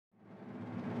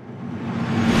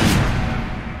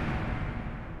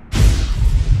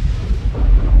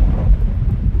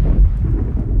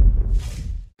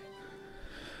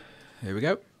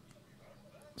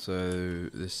So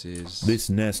this is... This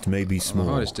nest may be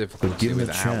small, but given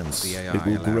a chance, it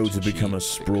will grow to become a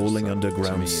sprawling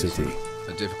underground city.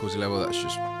 A difficulty level, that's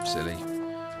just silly.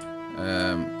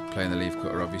 Playing the leaf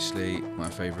cutter, obviously, my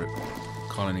favourite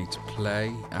colony to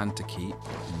play and to keep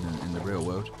in the real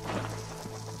world.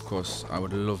 Of course, I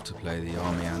would love to play the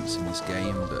army ants in this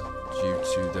game, but due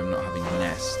to them not having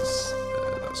nests,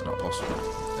 that's not possible.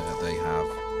 They have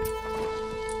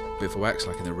bivouacs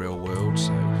like in the real world,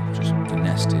 so just the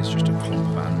nest is just a clump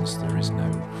of ants. There is no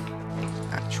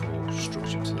actual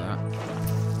structure to that.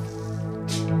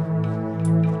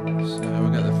 So we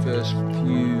get the first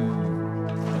few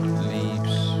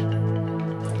leaves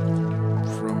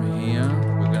from here.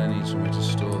 We're going to need somewhere to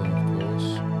store them, of course.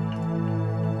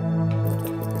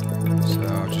 So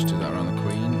I'll just do that around the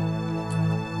queen.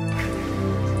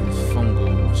 The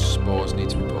fungal spores need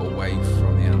to be put away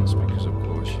from the ants because, of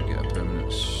course, you get a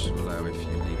permanent slow if you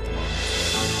leave them on.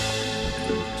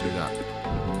 So we'll do that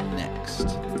next.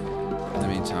 In the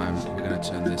meantime, we're going to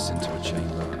turn this into a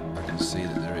chamber. I can see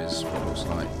that there is what looks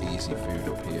like easy food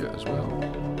up here as well.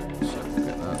 So we'll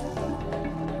get that.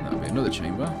 And that'll be another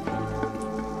chamber.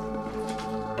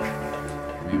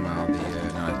 Meanwhile, the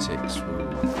nanotix will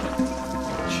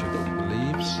chew all the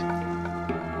leaves.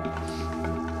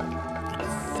 I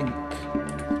think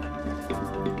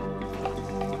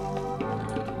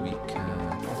we can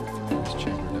make this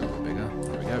chamber a little bit bigger.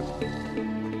 There we go.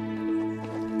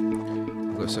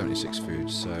 We've got 76 food,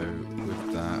 so with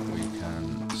that we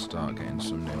can start getting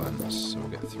some new ants. So we'll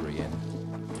get 3 in.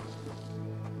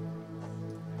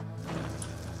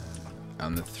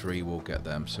 And the 3 will get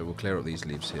them. So we'll clear up these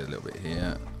leaves here a little bit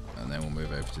here, and then we'll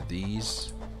move over to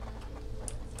these.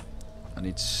 I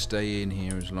need to stay in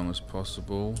here as long as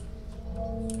possible.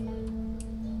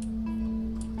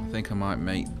 I think I might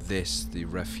make this the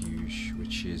refuge,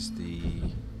 which is the...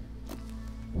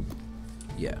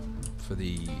 yeah, for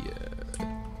the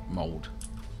mould.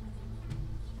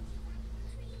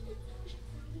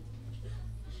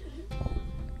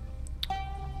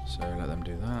 So let them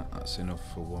do that. That's enough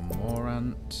for one more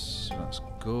ant. So that's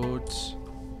good.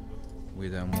 We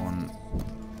then want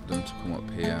them to come up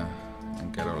here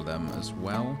and get all of them as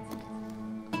well.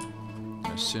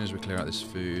 As soon as we clear out this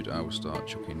food, I will start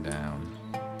chucking down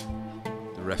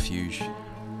the refuge. There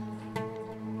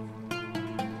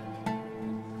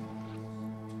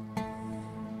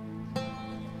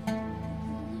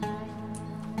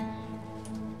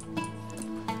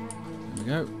we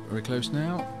go. Very close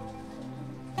now.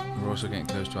 We're also getting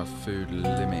close to our food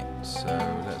limit, so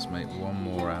let's make one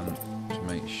more ant to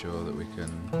make sure that we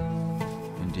can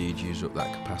indeed use up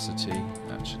that capacity.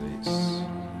 Actually,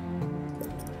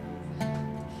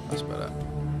 that's better.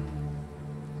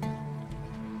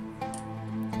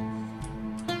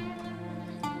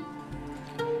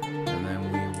 And then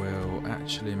we will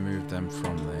actually move them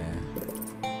from there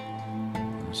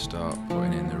and start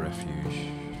putting in the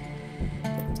refuge,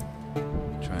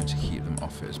 trying to keep them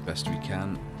off it as best we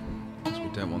can, because we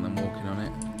don't want them walking on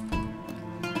it.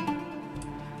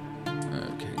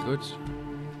 Okay, good.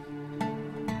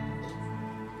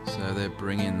 So they're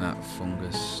bringing that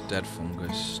fungus, dead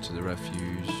fungus, to the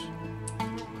refuge. I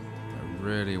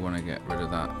really want to get rid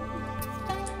of that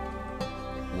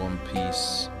one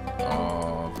piece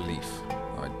of leaf.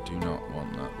 I do not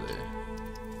want that there.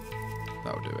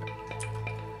 That'll do it.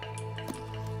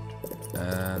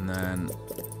 And then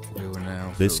we will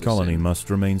now... This colony must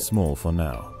remain small for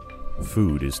now.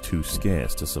 Food is too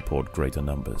scarce to support greater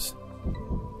numbers.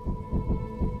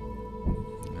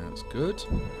 That's good.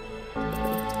 A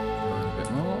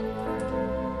bit more.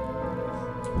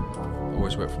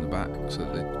 Always work from the back so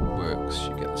that it works.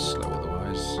 You get the slow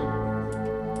otherwise.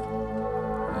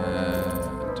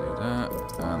 Do that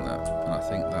and that, and I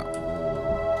think that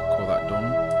will call that done.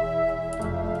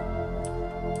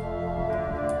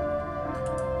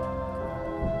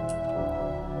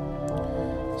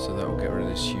 So that will get rid of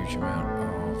this huge amount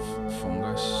of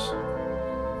fungus.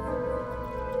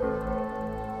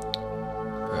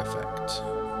 Perfect.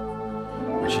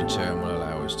 Which in turn will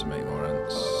allow us to make more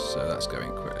ants. So that's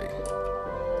going quickly.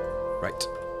 Right.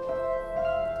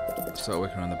 Start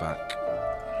working on the back.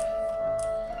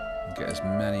 And get as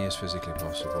many as physically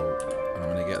possible. And I'm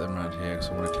going to get them around here because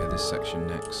I want to clear this section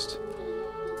next.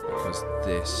 Because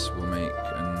this will make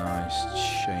a nice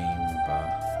chamber.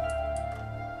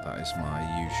 That is my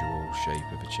usual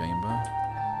shape of a chamber.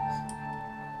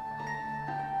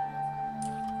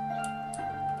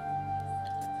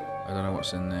 I don't know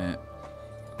what's in there,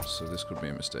 so this could be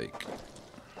a mistake.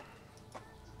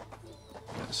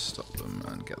 Let's stop them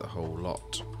and get the whole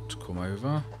lot to come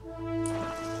over.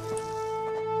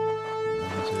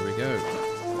 And here we go.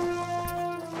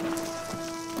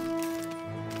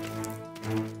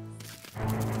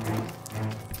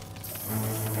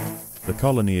 The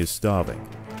colony is starving.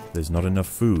 There's not enough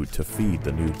food to feed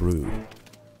the new brood.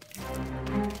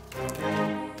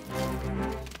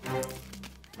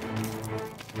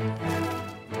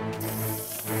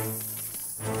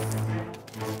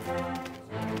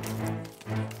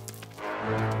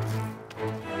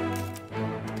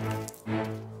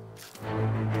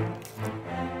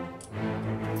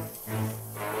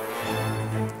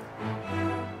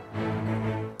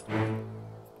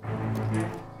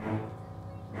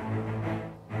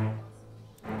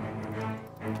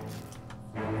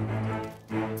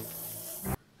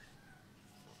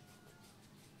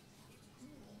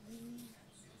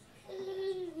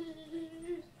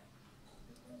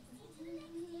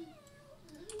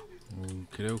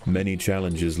 Many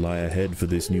challenges lie ahead for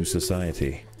this new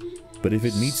society, but if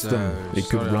it meets them, it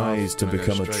could rise to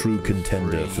become a true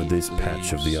contender for this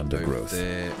patch of the undergrowth.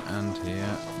 There and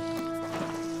here.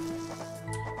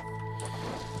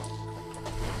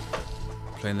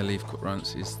 Playing the leaf cut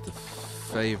runs is the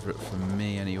favourite for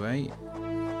me anyway.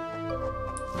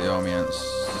 The army ants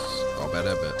are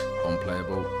better but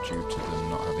unplayable due to them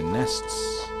not having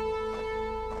nests.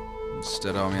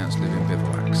 Instead, army ants live in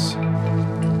bivouacs.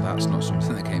 That's not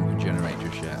something the game can generate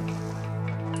just yet.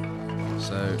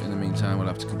 So, in the meantime, we'll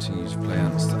have to continue to play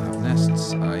ants that have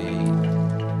nests, i.e.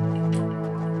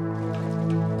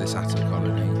 this Atta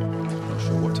colony. I'm not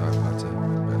sure what type of Atta,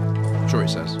 but I'm sure it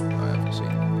says. I haven't seen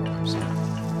it. So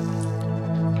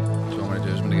what I'm going to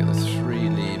do is I'm going to get the 3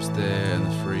 leaves there and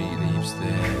the 3 leaves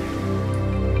there.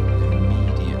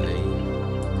 Immediately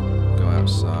go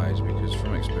outside, because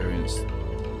from experience,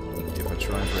 if I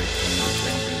try and break any of the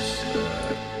chambers,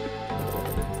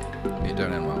 it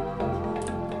don't end well.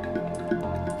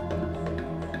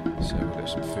 So we've got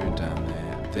some food down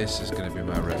there. This is going to be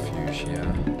my refuge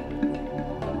here.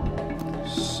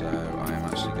 So I am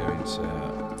actually going to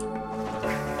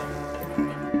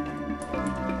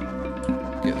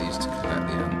get these to collect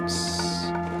the ants.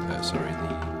 Sorry,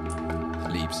 the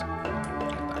leaves.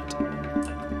 Like that.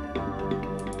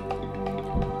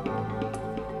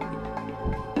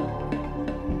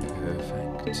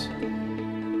 Perfect.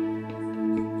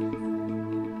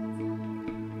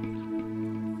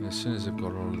 As soon as I've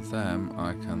got all of them,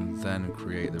 I can then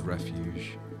create the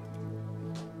refuge.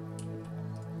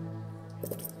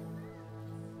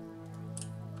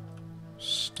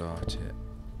 Start it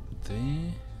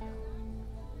there.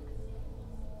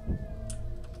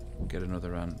 Get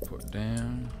another ant put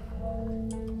down.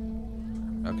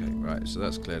 Okay, right, so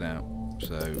that's cleared out.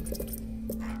 So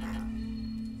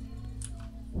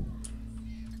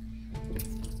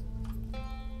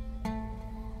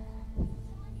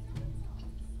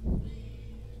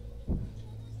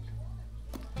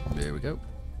there we go.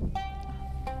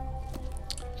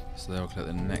 So they'll collect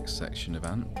the next section of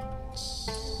ants.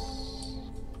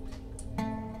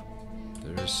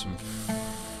 There is some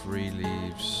free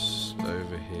leaves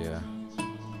over here,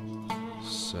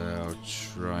 so I'll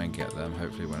try and get them.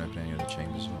 Hopefully it won't open any other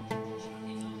chambers up.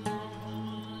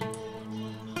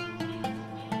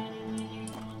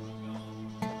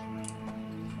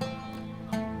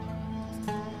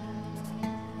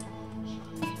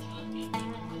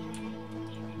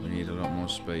 We need a lot more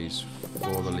space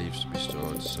for the leaves to be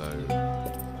stored, so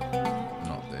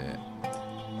not there,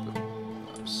 but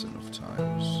that's enough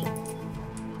tiles.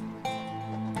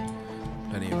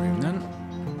 Plenty of room then.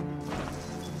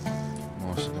 I'm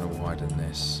also going to widen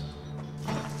this.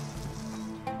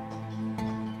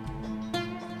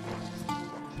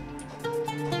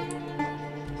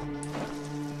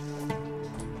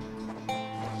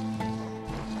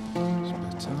 It's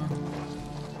better.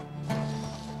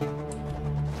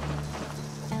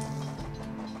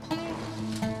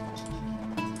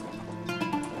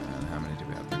 And how many do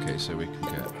we have? Okay, so we can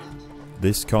get...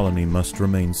 This colony must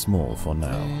remain small for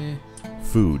now.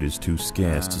 Food is too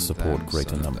scarce to support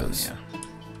greater numbers. Done, yeah.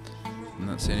 And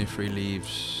that's the only free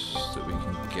leaves that we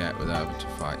can get without having to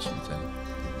fight something.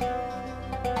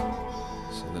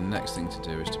 So the next thing to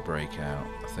do is to break out,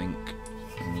 I think.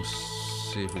 And we'll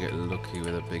see if we get lucky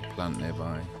with a big plant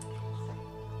nearby.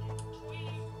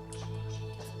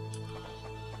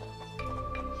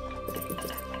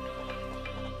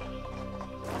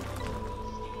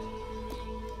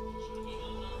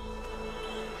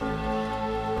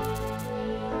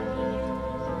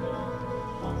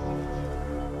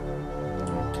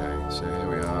 So here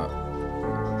we are.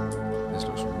 This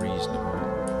looks reasonable.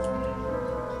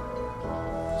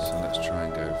 So let's try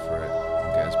and go for it.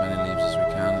 And get as many leaves as we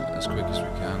can, as quick as we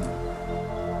can.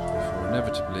 Before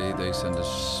inevitably they send a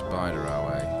spider our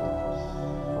way.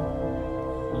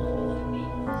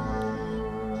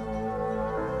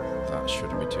 That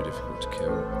shouldn't be too difficult to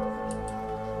kill.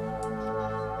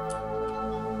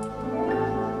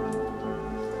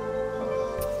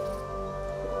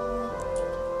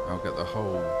 get the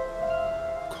whole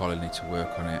colony to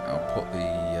work on it, I'll put the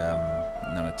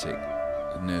nanotic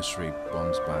nursery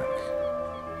bonds back.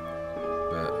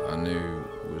 But I knew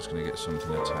we was going to get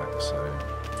something attacked, so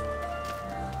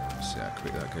let's see how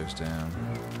quick that goes down.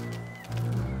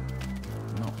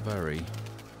 Not very.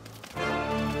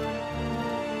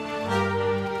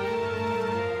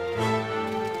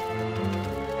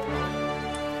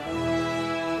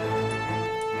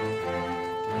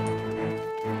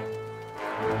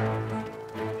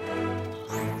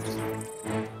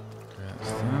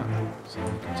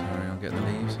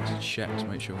 Check to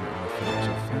make sure we're going to fill up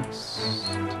too fast.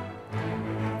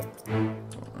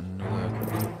 Got another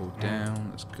couple down,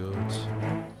 that's good.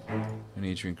 We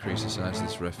need to increase the size of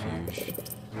this refuge.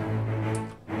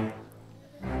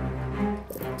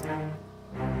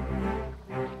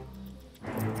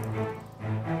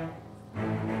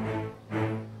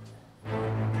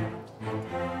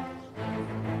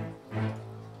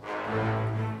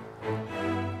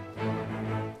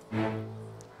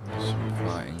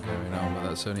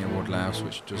 It's only a woodlouse,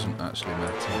 which doesn't actually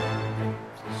matter,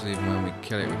 because even when we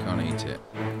kill it we can't eat it.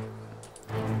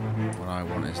 What I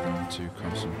want is them to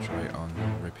concentrate on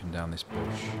ripping down this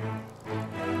bush. And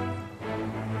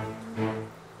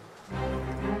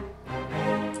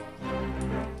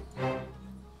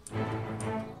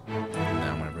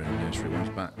now I'm going to bring the nursery ones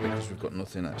back, because we've got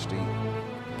nothing actually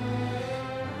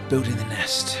building the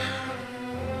nest.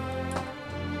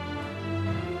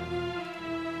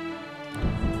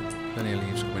 Plenty of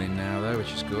leaves coming in now though,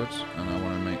 which is good, and I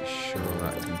want to make sure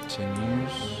that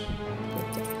continues.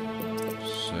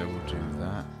 So we'll do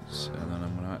that, and then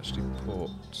I'm going to actually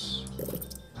put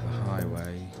the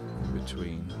highway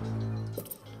between,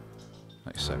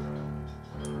 like so.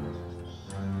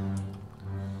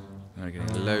 Now we're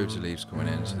getting loads of leaves coming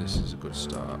in, so this is a good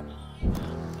start.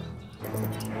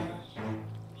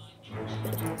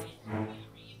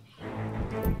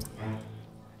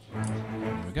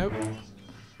 There we go.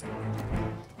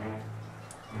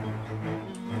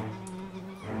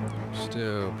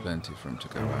 Still plenty for him to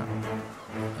go at,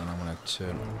 and I'm going to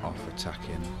turn off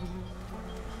attacking.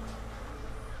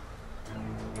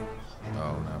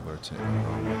 Oh no, I've got to turn it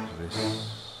on to this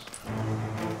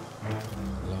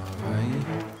larvae.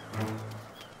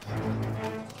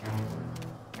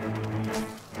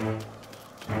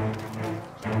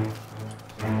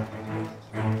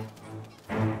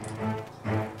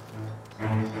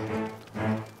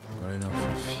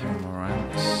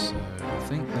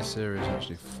 This area is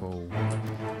actually full,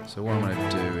 so what I'm going to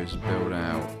do is build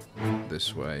out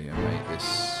this way and make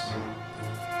this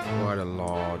quite a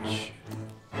large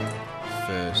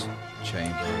first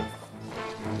chamber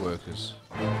of workers,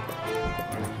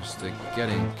 because they're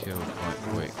getting killed quite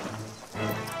quick.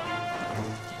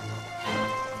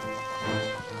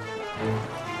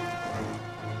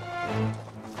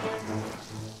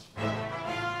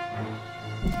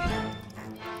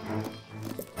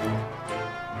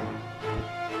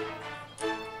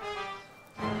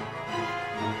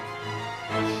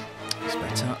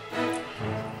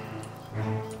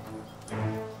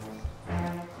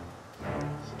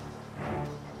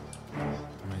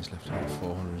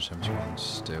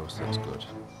 Still, so that's good.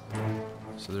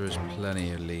 So there is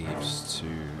plenty of leaves to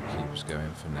keep us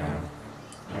going for now,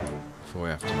 before we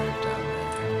have to move down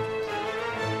there.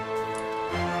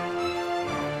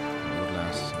 It would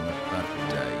last us a bad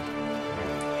day.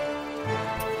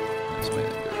 Let's make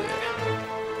it go there.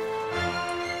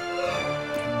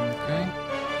 Okay.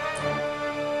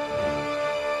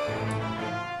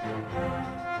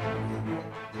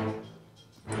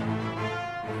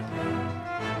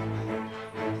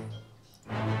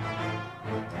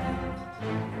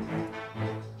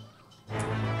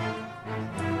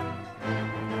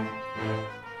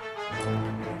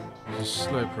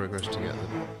 Slow progress to get the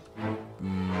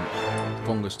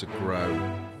fungus to grow,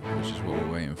 which is what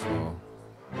we're waiting for,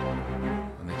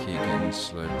 and they keep getting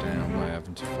slowed down by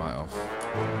having to fight off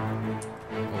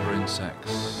other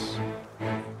insects.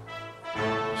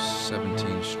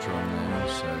 17 strong now,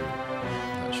 so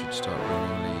that should start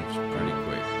bringing leaves pretty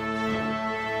quick.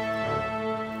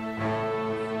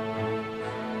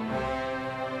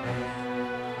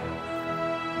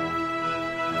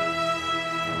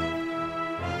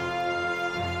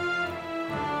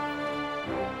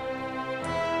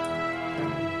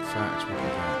 fact, we can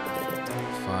get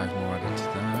 5 more added to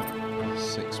that,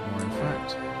 6 more in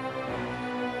fact.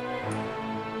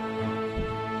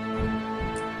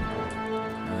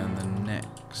 And then the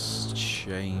next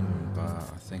chamber,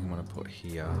 I think I'm going to put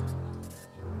here.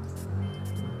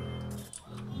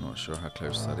 I'm not sure how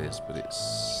close that is, but it's...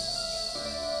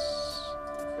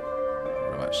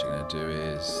 what I'm actually going to do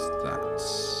is that.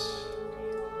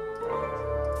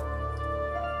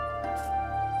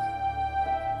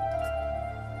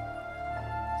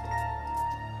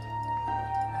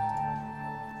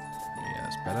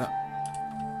 better.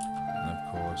 And of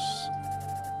course,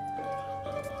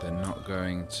 they're not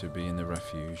going to be in the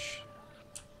refuge.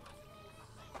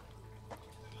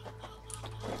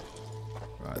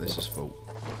 Right, this is full.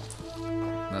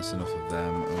 That's enough of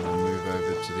them, and we'll move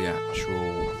over to the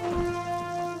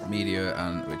actual media,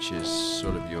 and which is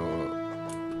sort of your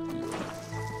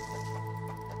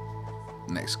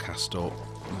next cast up,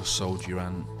 your soldier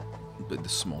ant, but the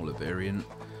smaller variant,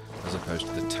 as opposed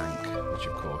to the tank, which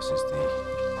of course is the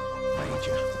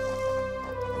major,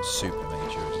 or super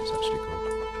major as it's actually called.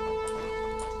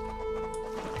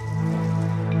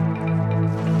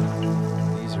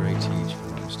 These are 80 each, if I'm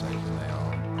not mistaken, they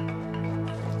are.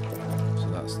 So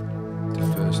that's the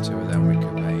first two of them we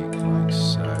can make like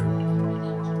so.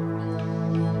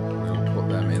 We'll put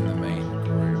them in the main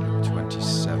group,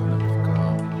 27 that we've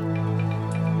got.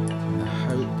 In the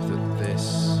hope that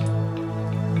this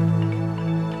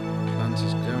plant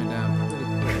is going down pretty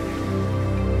quickly.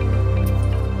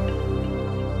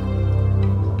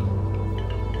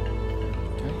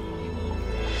 Okay.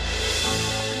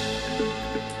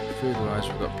 Food-wise,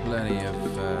 we've got plenty of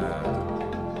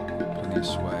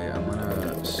sway. I'm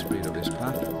gonna speed up this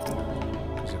path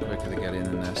because the quicker they get in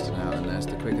the nest and out of the nest,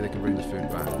 the quicker they can bring the food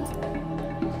back.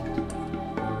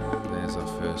 There's our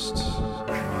first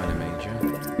minor major.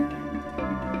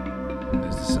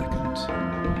 There's the second.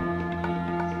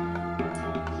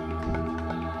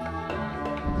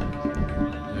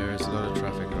 There is a lot of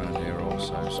traffic around here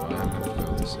also, so I'm going to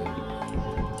fill this in.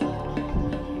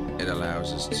 It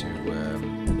allows us to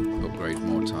upgrade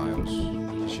more tiles.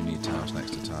 You need tiles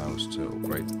next to tiles to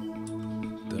upgrade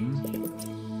them.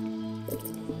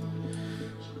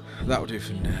 That'll do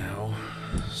for now.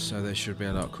 So they should be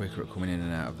a lot quicker at coming in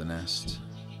and out of the nest.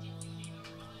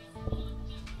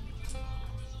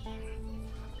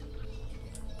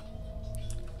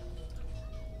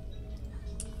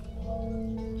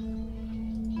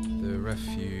 The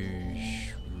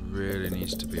refuge really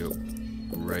needs to be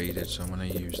upgraded, so I'm going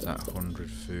to use that 100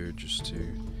 food just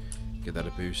to get that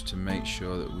a boost to make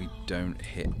sure that we don't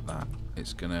hit that.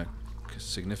 It's going to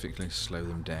significantly slow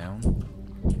them down.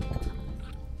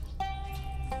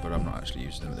 But I'm not actually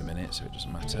using them at the minute, so it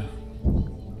doesn't matter.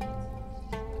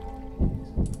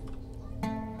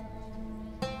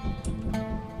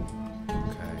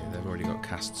 Okay, they've already got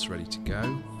casts ready to go.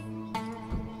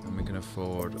 And we can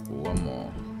afford one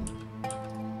more.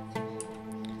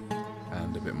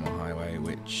 And a bit more highway,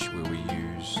 which we will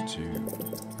use to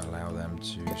allow them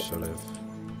to sort of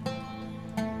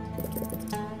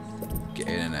get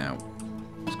in and out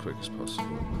as quick as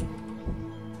possible.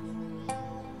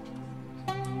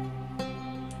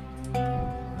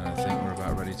 And I think we're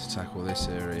about ready to tackle this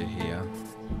area here.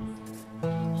 I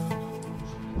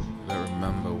don't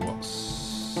remember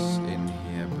what's in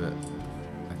here, but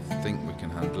I think we can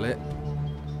handle it.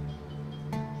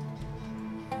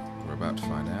 We're about to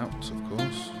find out, of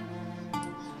course.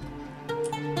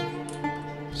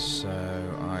 So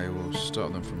I will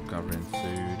stop them from gathering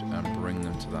food and bring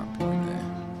them to that point there.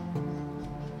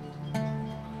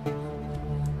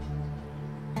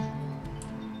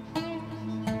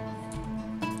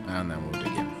 And then we'll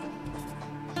dig in.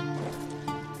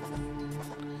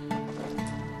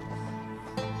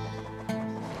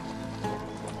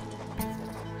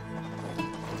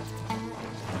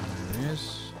 There he is.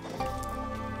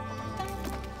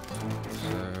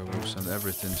 So we'll send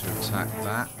everything to attack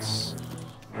that.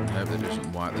 I hope that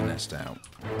doesn't wipe the nest out.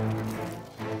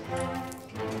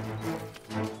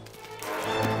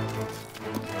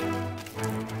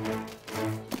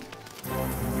 Not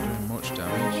doing much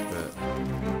damage, but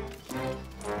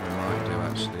what I might do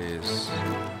actually is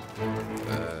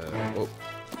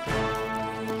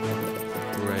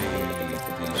upgrade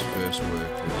these first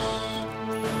workers.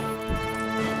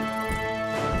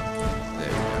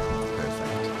 There we go,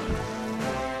 perfect.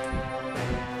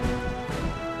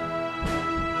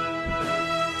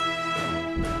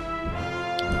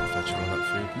 Fetch all that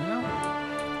food now,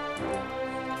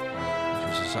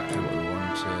 which is exactly what we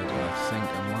wanted. And I think I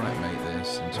might make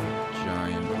this into a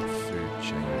giant food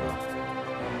chamber.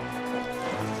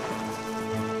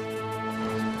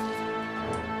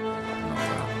 Not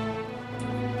that.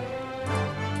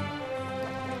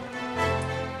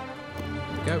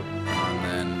 There we go. And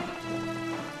then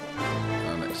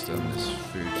I'll extend this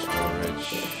food storage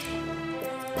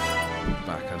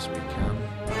back as we can.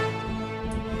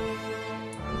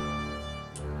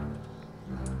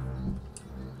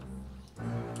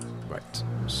 Right,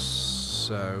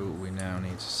 so we now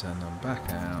need to send them back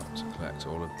out to collect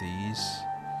all of these.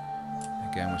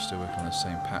 Again, we're still working on the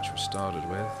same patch we started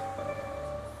with.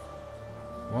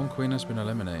 One queen has been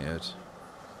eliminated.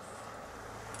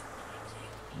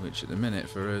 which at the minute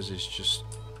for us is just,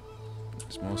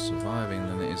 it's more surviving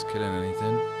than it is killing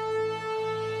anything.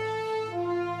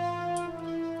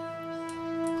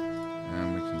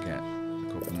 And we can get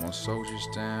a couple more soldiers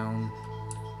down.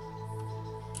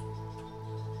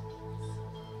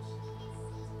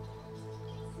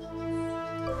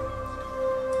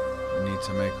 We need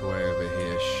to make our way over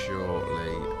here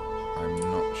shortly. I'm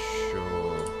not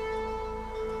sure.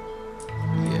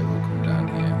 Yeah, we'll come down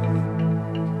here.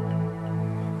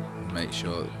 Make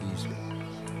sure that these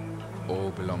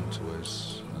all belong to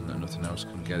us and that nothing else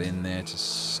can get in there to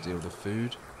steal the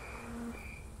food.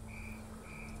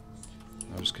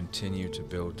 I'll just continue to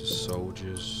build the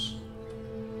soldiers.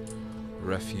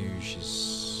 Refuge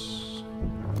is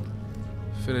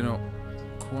filling up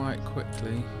quite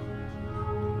quickly.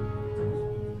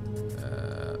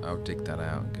 I'll dig that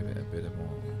out and give it a bit of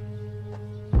more.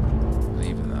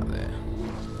 Leaving that there.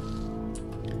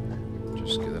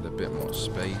 Just give it a bit more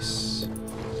space.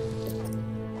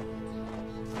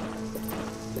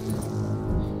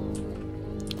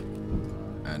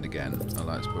 And again, I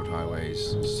like to build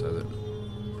highways so that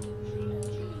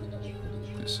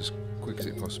it's as quick as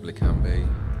it possibly can be.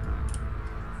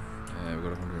 We've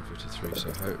got 153,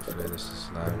 so hopefully this is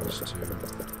allowing us to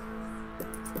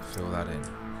fill that in.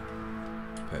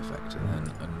 Perfect, and then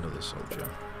another soldier.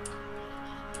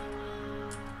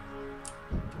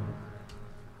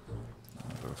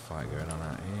 I've got a fight going on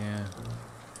out here.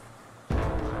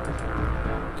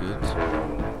 Good.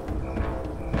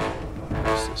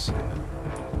 What's this here?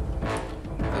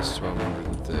 This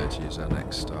 1230 is our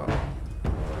next stop.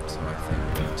 So I think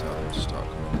we're going to tell them to start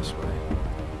coming this way.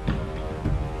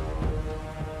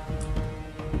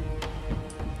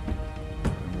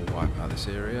 And we'll wipe out this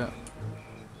area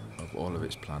of all of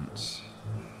its plants.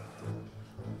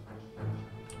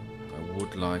 I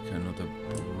would like another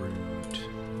brood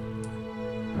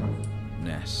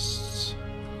nest.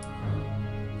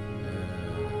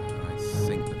 I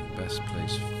think the best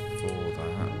place for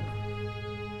that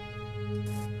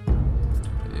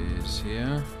is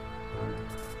here.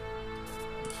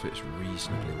 It fits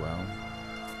reasonably well.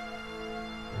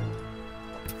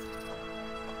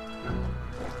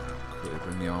 Quickly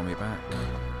bring the army back.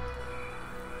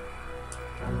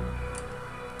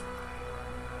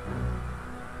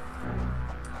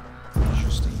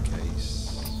 Just in case.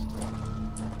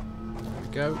 There we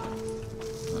go.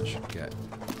 That should get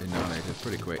annihilated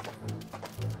pretty quick.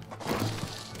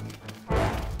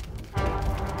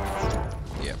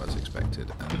 Yeah, that's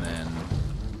expected. And then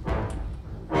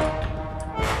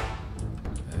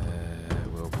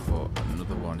we'll put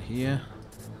another one here.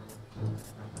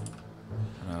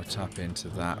 And I'll tap into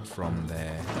that from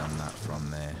there and that from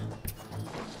there.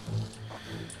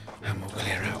 And we'll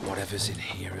clear out whatever's in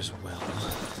here as well.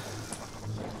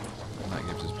 And that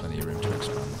gives us plenty of room to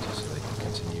expand so they can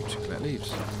continue to collect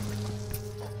leaves.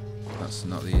 That's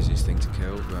not the easiest thing to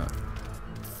kill, but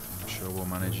I'm sure we'll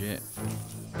manage it.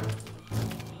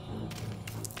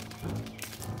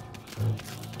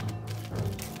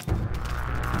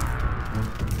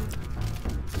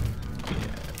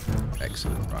 Yeah,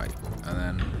 excellent, right. And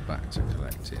then back to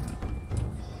collecting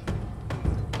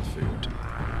the food.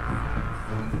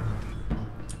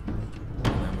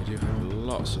 And then we do have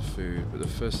lots of food, but the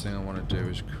first thing I want to do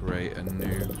is create a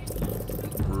new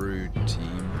brood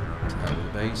team to help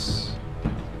with the base.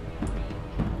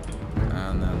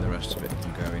 And then the rest of it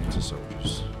can go into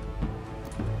soldiers.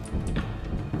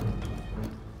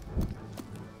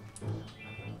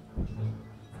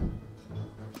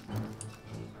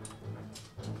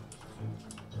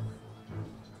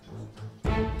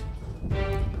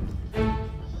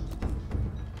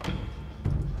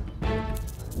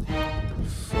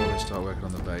 Before they start working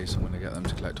on the base, I'm going to get them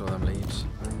to collect all them leaves.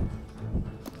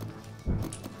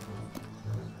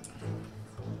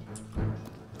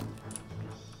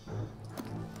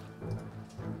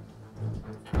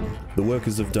 The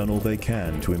workers have done all they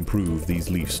can to improve these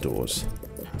leaf stores.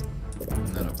 And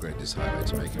then upgrade this highway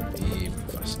to make them even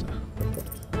faster.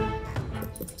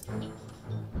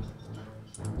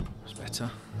 It's better.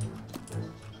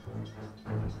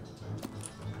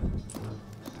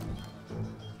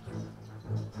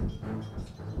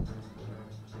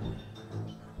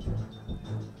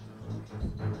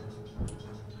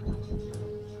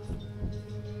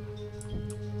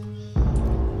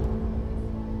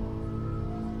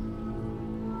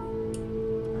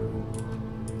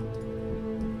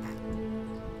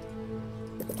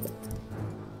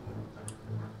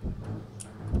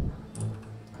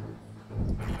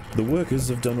 The workers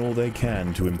have done all they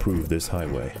can to improve this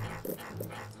highway.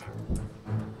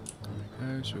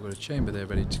 Okay, so we've got a chamber there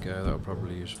ready to go. That'll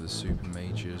probably use for the super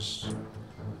mages.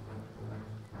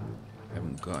 Haven't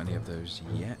haven't got any of those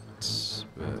yet,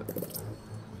 but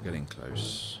we're getting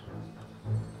close.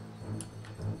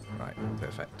 Right,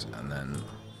 perfect. And then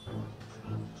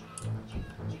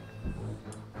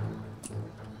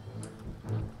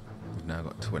we've now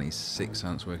got 26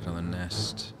 ants working on the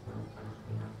nest,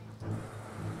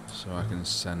 so I can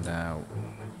send out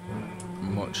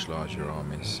much larger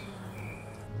armies.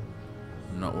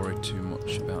 I'm not worried too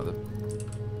much about the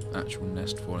actual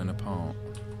nest falling apart.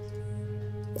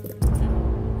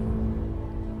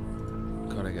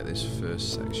 Gotta get this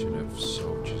first section of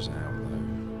soldiers out though.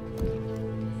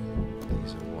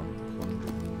 These are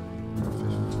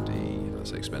 150.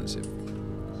 That's expensive.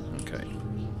 Okay.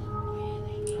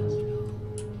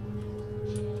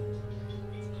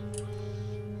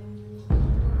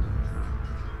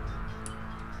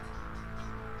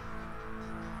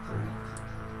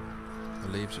 The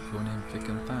leaves are falling in thick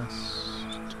and fast.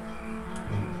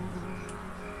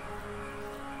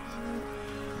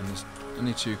 And there's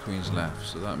only 2 queens left,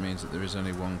 so that means that there is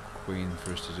only 1 queen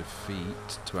for us to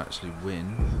defeat to actually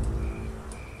win.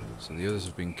 So the others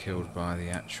have been killed by the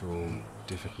actual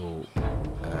difficult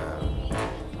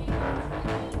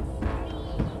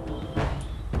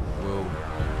world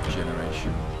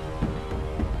generation.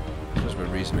 Because we're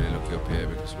reasonably lucky up here,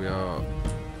 because we are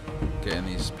getting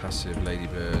these passive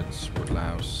ladybirds,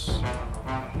 woodlouse.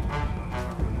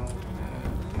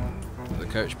 The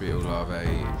coach beetle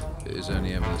larvae is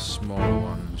only ever the smaller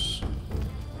ones,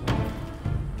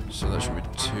 so that shouldn't be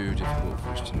too difficult for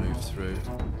us to move through.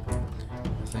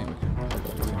 I think we can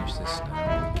hopefully finish this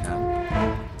now. We can.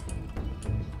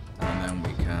 And then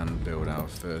we can build our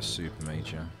first super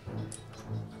major.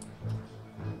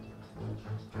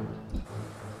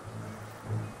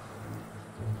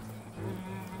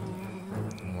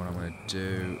 And what I'm going to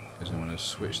do is I'm going to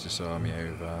switch this army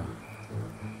over.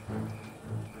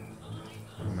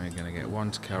 We're going to get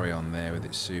 1 to carry on there with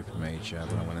its super major,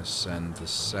 but I'm going to send the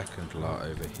second lot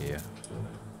over here.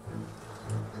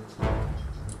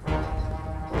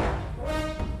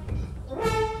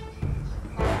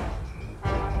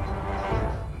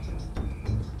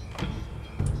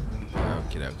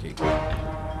 𝐿𝐿𝐾𝐒.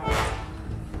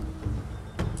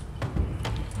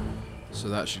 So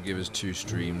that should give us 2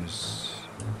 streams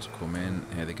to come in.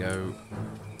 Here they go.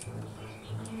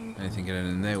 Anything getting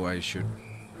in their way should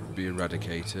be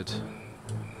eradicated,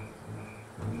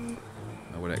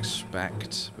 I would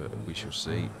expect, but we shall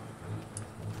see.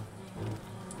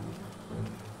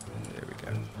 There we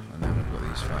go. And then we've got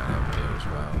these fighting over here as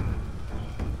well.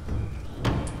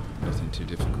 Nothing too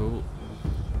difficult.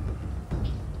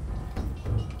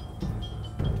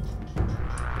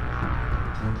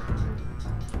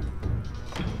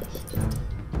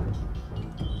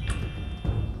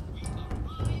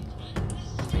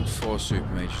 I think 4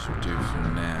 super mages will do for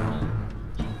now,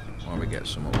 while we get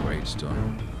some upgrades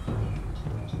done.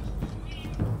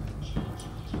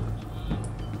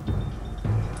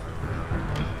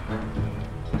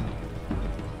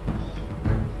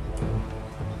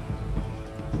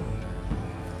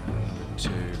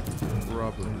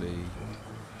 Probably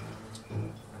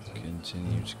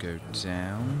continue to go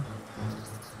down.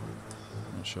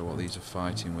 Not sure what these are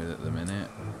fighting with at the minute.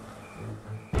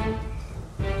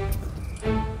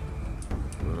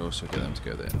 We'll also get them to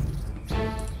go there.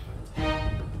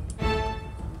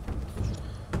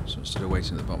 So instead of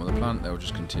waiting at the bottom of the plant, they'll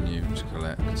just continue to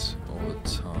collect all the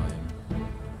time.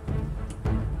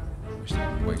 Which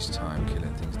they waste time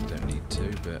killing things they don't need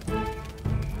to, but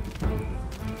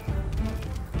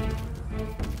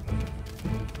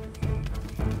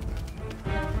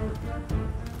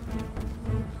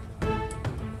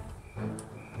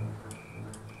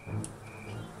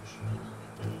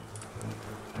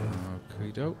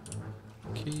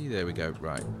key, there we go,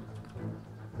 right.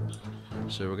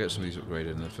 So we'll get some of these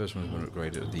upgraded, and the first one's going to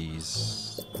upgrade are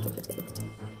these,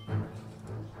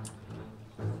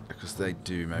 because they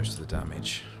do most of the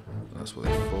damage. That's what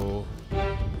they're for.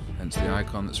 Hence the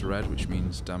icon that's red, which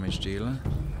means damage dealer.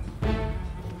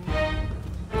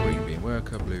 Green being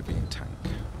worker, blue being tank.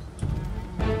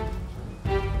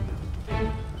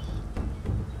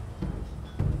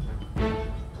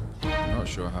 I'm not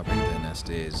sure how big their nest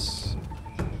is.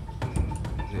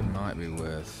 It might be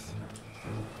worth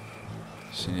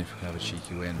seeing if we can have a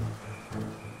cheeky win.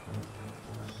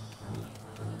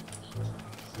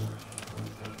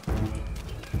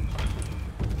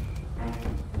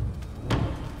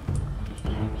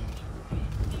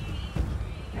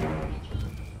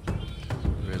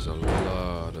 There's a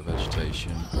lot of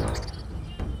vegetation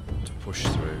to push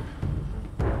through.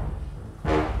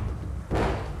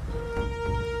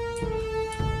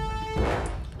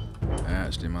 I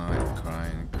actually might try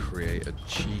and create a a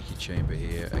cheeky chamber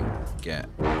here and get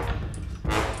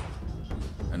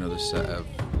another set of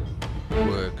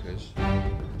workers.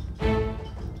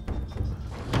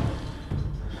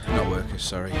 Not workers,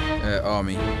 sorry.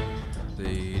 Army.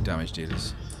 The damage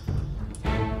dealers.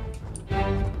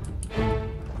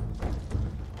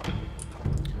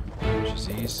 Which is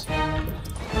these.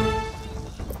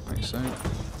 Like so.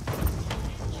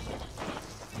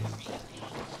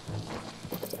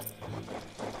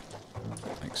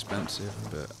 Expensive,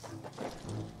 but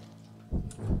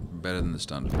better than the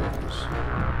standard workers.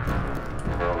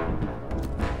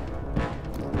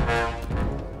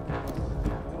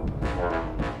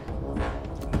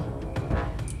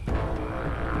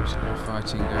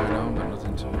 Fighting going on, but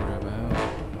nothing to worry about.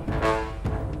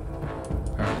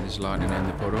 Apparently there's lightning in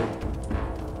the puddle.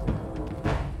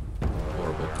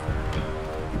 Horrible.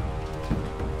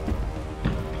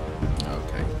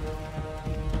 Okay.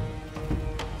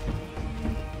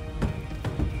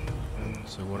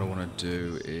 So what I want to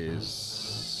do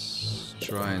is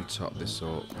try and top this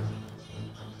up.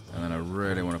 And then I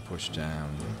really want to push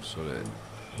down sort of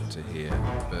to here.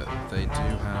 But they do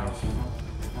have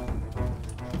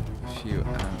few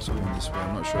ants coming this way.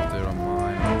 I'm not sure if they're on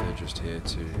mine or if they're just here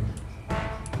to.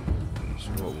 So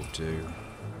what we'll do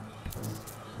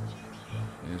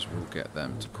is we'll get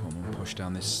them to come and push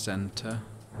down this centre.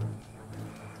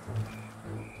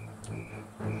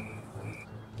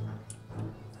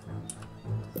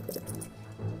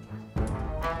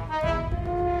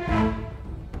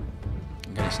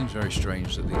 Again, it seems very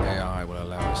strange that the AI will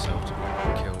allow itself to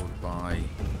be killed by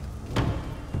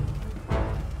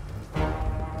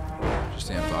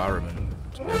the environment,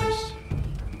 to be honest.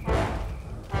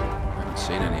 I haven't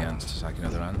seen any ants attacking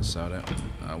other ants, so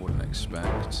I wouldn't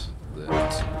expect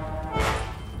that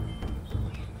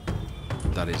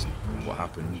that is what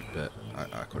happened, but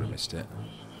I could have missed it.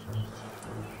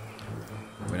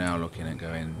 We're now looking at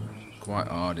going quite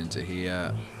hard into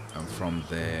here, and from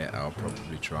there I'll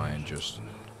probably try and just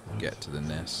get to the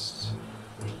nest.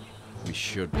 We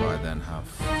should by then have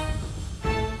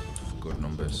good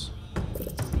numbers.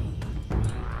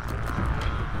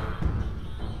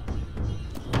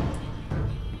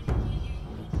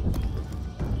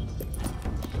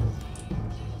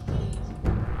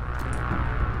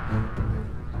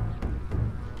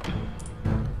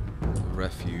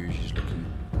 Refuge is looking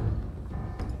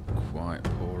quite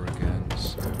poor again,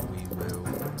 so we will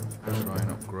try and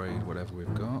upgrade whatever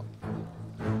we've got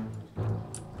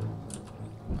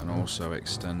and also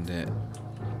extend it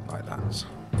like that.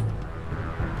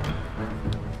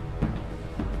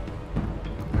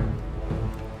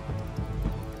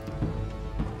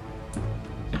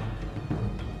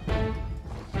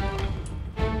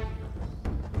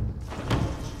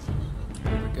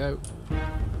 There we go.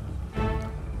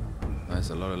 There's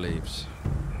a lot of leaves.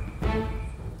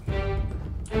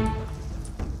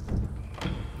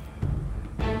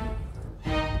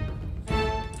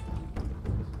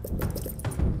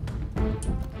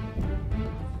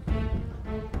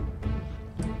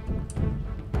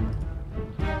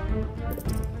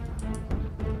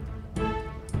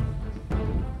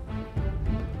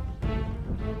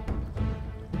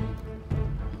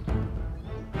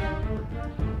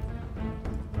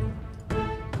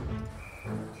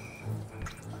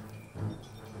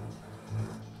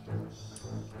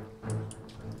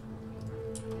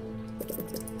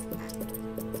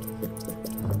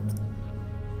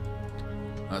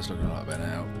 That's looking a lot better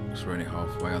now, because we're only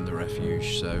halfway on the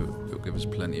refuge, so it'll give us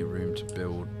plenty of room to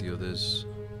build the others.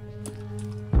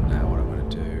 Now what I'm going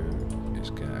to do is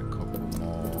get a couple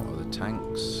more of the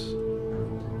tanks.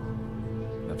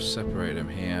 I've separated them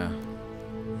here,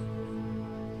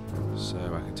 so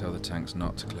I can tell the tanks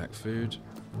not to collect food.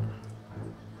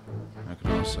 I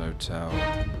can also tell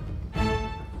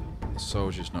the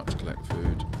soldiers not to collect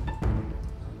food,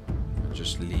 and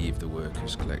just leave the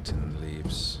workers collecting the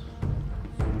leaves.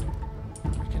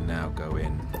 Now go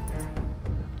in.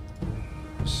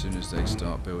 As soon as they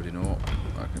start building up,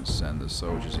 I can send the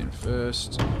soldiers in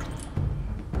first.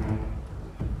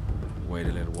 Wait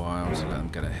a little while to let them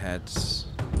get ahead.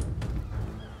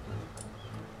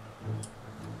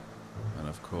 And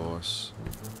of course,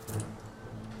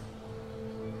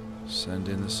 send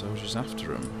in the soldiers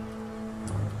after them.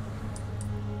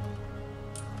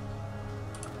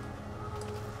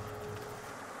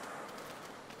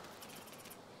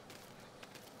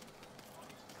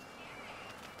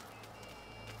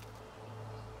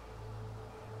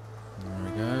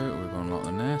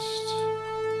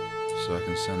 So I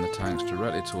can send the tanks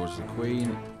directly towards the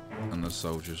Queen and the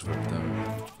soldiers with them.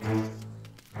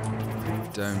 I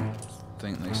don't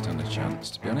think they stand a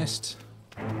chance, to be honest.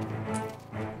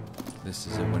 This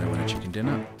is a winner chicken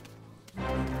dinner.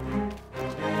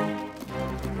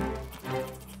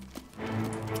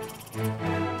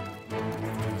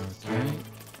 Okay.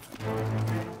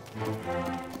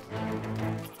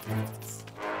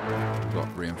 We've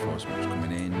got reinforcements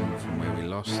coming in from where we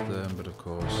lost them, but of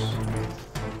course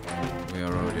we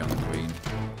are already on the queen.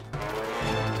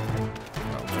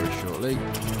 Not very shortly.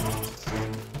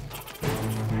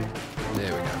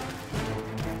 There we go.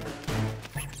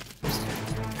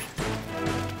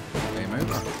 Game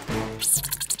over.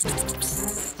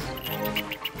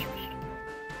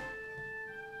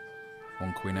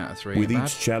 One queen out of 3. With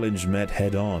each challenge met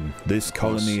head-on, this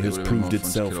colony has proved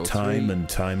itself time and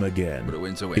time again. But a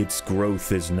win's a win. Its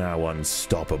growth is now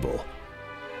unstoppable.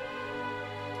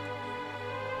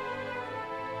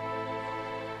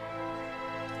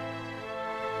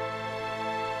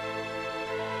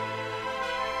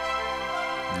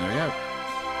 There we go.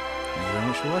 Thank you very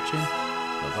much for watching.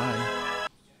 Bye-bye.